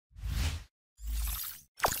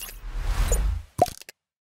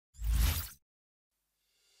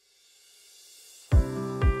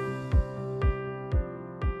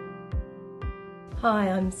Hi,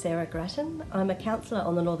 I'm Sarah Grattan. I'm a councillor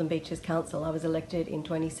on the Northern Beaches Council. I was elected in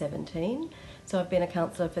 2017, so I've been a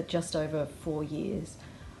councillor for just over 4 years.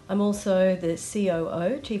 I'm also the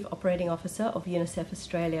COO, Chief Operating Officer of Unicef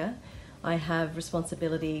Australia. I have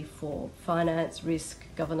responsibility for finance, risk,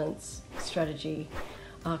 governance, strategy,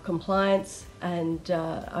 compliance, and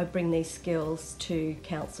I bring these skills to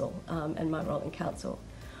council and my role in council.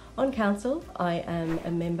 On council, I am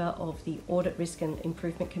a member of the Audit, Risk and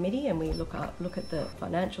Improvement Committee, and we look at the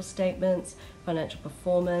financial statements, financial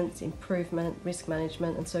performance, improvement, risk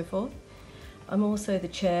management and so forth. I'm also the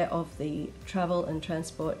chair of the Travel and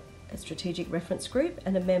Transport Strategic Reference Group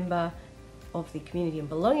and a member of the Community and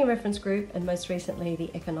Belonging Reference Group, and most recently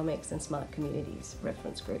the Economics and Smart Communities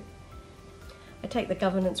Reference Group. I take the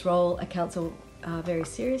governance role at council very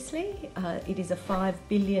seriously. It is a $5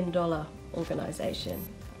 billion organisation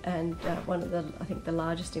and one of the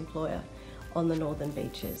largest employer on the Northern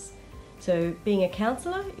Beaches. So being a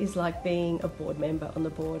councillor is like being a board member on the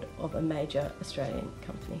board of a major Australian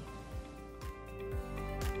company.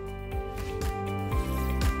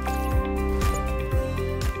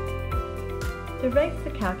 The rates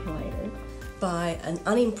are calculated by an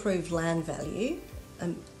unimproved land value,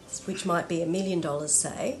 which might be $1 million,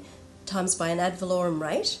 say, times by an ad valorem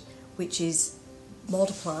rate, which is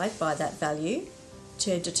multiplied by that value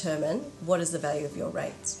to determine what is the value of your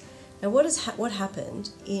rates. Now, what happened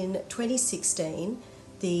in 2016?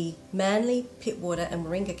 The Manly, Pittwater and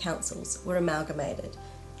Warringah councils were amalgamated,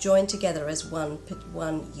 joined together as one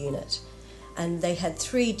unit, and they had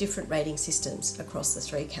 3 different rating systems across the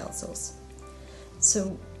 3 councils.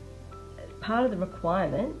 So part of the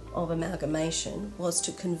requirement of amalgamation was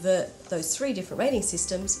to convert those 3 different rating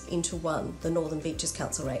systems into one, the Northern Beaches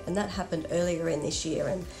Council rate, and that happened earlier in this year,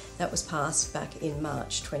 and that was passed back in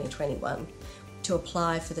March 2021 to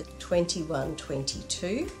apply for the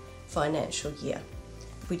 21-22 financial year,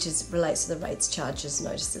 which relates to the rates, charges,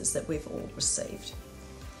 notices that we've all received.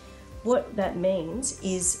 What that means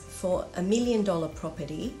is for $1 million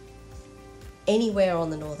property anywhere on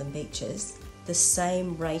the Northern Beaches, the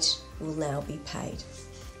same rate will now be paid.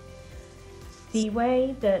 The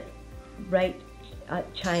way that rate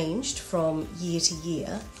changed from year to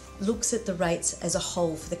year looks at the rates as a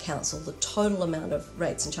whole for the council, the total amount of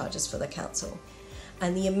rates and charges for the council.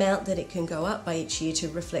 And the amount that it can go up by each year to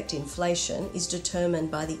reflect inflation is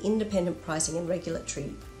determined by the Independent Pricing and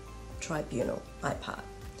Regulatory Tribunal, IPART.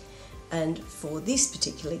 And for this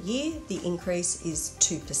particular year, the increase is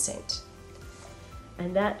 2%.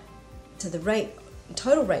 And that, so the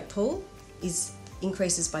total rate pool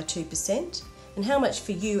increases by 2%, and how much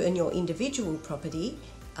for you and your individual property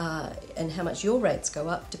and how much your rates go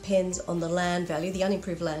up depends on the land value, the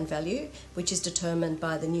unimproved land value, which is determined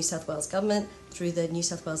by the New South Wales Government through the New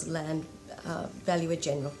South Wales Land Valuer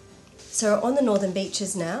General. So on the Northern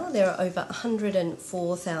Beaches now, there are over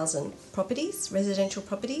 104,000 properties, residential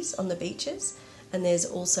properties on the beaches, and there's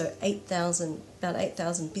also about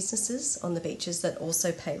 8,000 businesses on the beaches that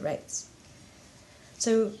also pay rates.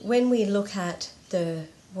 So when we look at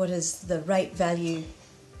what is the rate value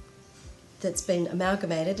that's been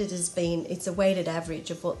amalgamated, it's a weighted average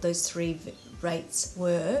of what those 3 rates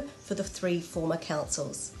were for the 3 former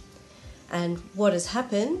councils. And what has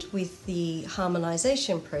happened with the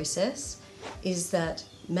harmonisation process is that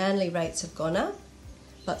Manly rates have gone up,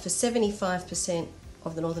 but for 75%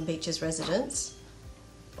 of the Northern Beaches residents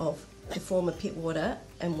of the former Pittwater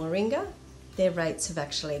and Warringah, their rates have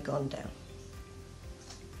actually gone down.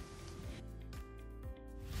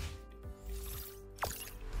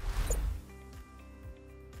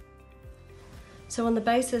 So on the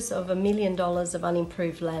basis of $1 million of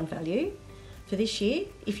unimproved land value, for this year,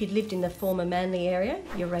 if you'd lived in the former Manly area,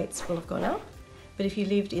 your rates will have gone up. But if you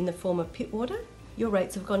lived in the former Pittwater, your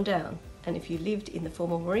rates have gone down. And if you lived in the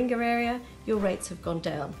former Warringah area, your rates have gone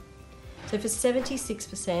down. So for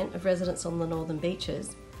 76% of residents on the Northern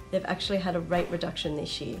Beaches, they've actually had a rate reduction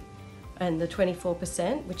this year. And the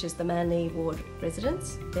 24%, which is the Manly ward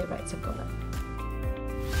residents, their rates have gone up.